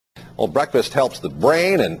Well, breakfast helps the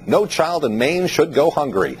brain, and no child in Maine should go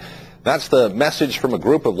hungry. That's the message from a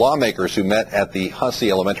group of lawmakers who met at the Hussey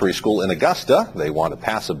Elementary School in Augusta. They want to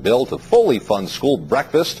pass a bill to fully fund school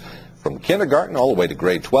breakfast from kindergarten all the way to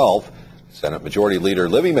grade 12. Senate Majority Leader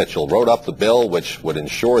Libby Mitchell wrote up the bill, which would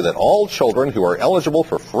ensure that all children who are eligible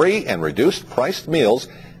for free and reduced-priced meals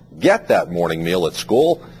get that morning meal at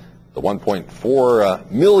school. The $1.4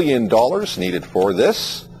 million needed for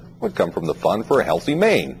this would come from the Fund for a Healthy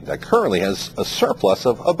Maine that currently has a surplus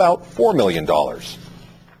of about $4 million.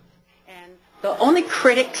 And the only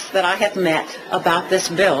critics that I have met about this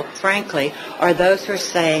bill, frankly, are those who are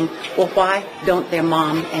saying, well, why don't their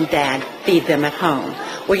mom and dad feed them at home?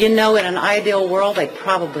 Well, you know, in an ideal world, they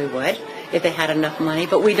probably would if they had enough money,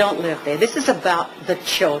 but we don't live there. This is about the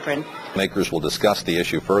children. Lawmakers will discuss the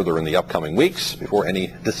issue further in the upcoming weeks before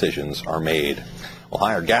any decisions are made. Well,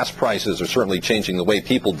 higher gas prices are certainly changing the way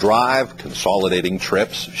people drive, consolidating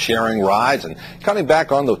trips, sharing rides, and cutting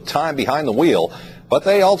back on the time behind the wheel. But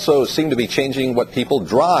they also seem to be changing what people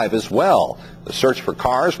drive as well. The search for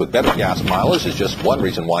cars with better gas mileage is just one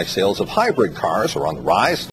reason why sales of hybrid cars are on the rise.